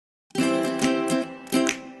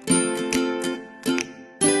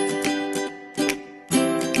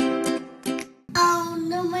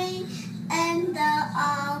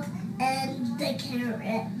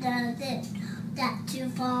to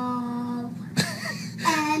fall.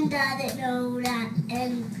 And doesn't know that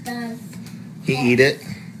and does. He eat it.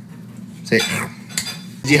 Say,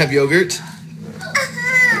 did you have yogurt?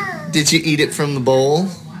 Did you eat it from the bowl?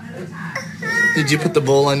 Did you put the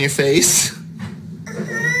bowl on your face?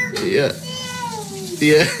 Yeah.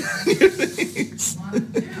 Yeah. Your face.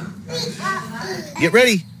 Get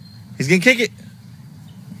ready. He's gonna kick it.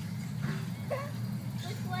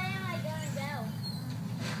 Which way am I gonna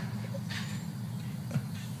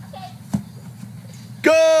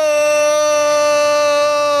Go!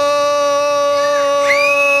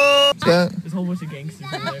 There's a whole bunch of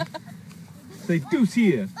gangsters in there. Say, Deuce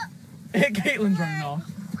here. And Caitlin's running off.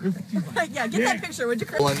 Yeah, get that picture, would you,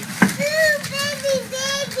 Chris? Ooh, baby.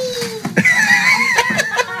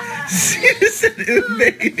 She just said, ooh,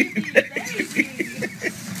 baby.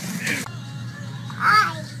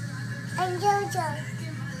 Hi, I'm Jojo.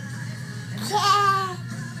 Yeah,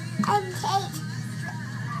 I'm Kate.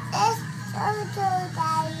 It's Jojo,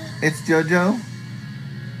 Daddy. It's Jojo?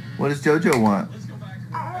 What does Jojo want?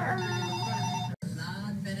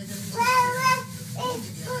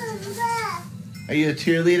 Are you a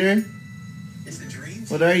cheerleader?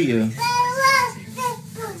 What are you?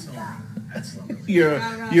 You're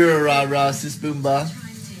a rah-rah sis boomba.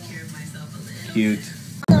 Cute.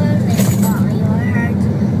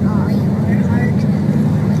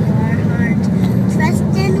 Trust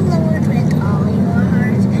in the Lord with all your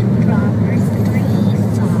heart. Proverbs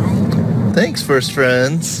 3:5. Thanks, first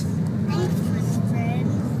friends.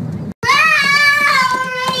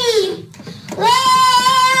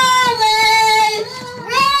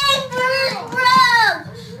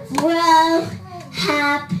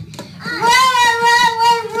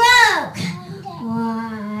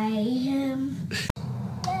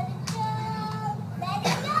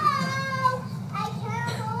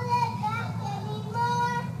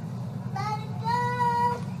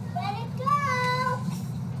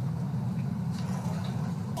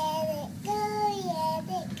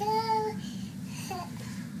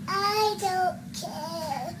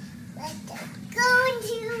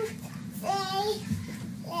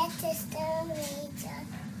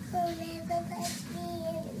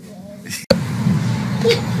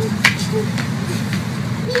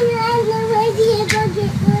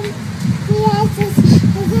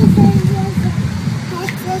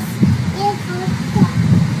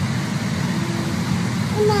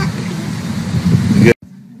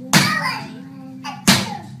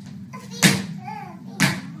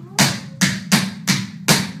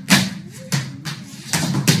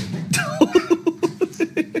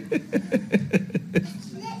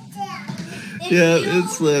 Yeah, it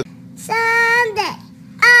slipped. Someday,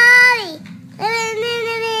 I'll be living in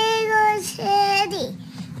a big old city.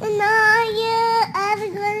 And all you ever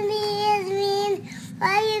gonna be is mean.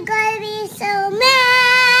 Why you gotta be so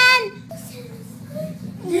mean?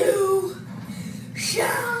 You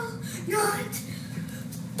shall not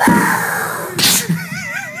bounce.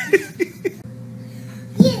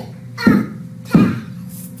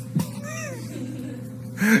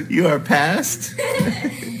 You are past. You are past?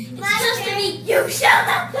 You shall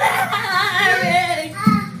not perish.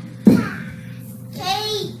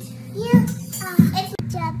 Kate, it's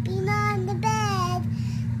jumping on the bed.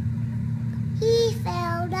 He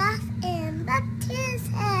fell off and bumped his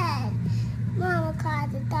head. Mama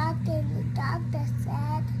called the doctor and the doctor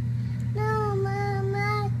said, no,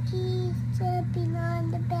 Mama, he's jumping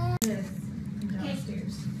on the bed.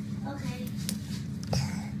 Downstairs. Okay.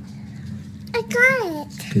 I got it.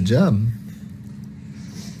 Good job.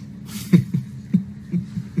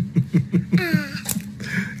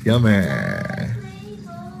 Yummy.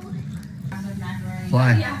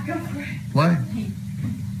 Why? Why?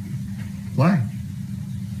 Why?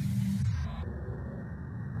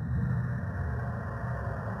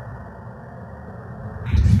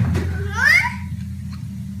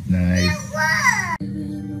 Nice. Why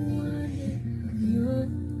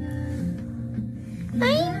are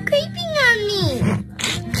you creeping on me?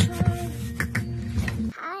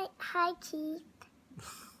 Hi, Keith.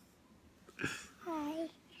 Hi.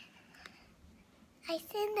 I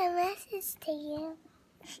sent a message to you.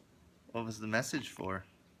 What was the message for?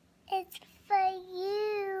 It's for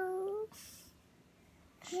you.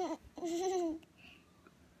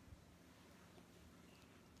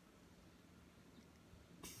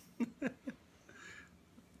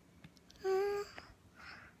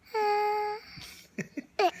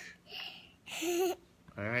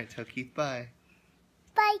 All right, tell Keith bye.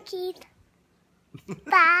 Bye, Keith.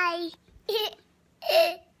 Bye.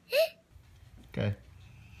 Okay.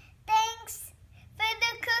 Thanks for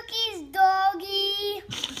the cookies, doggy.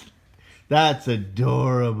 That's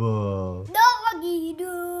adorable. No,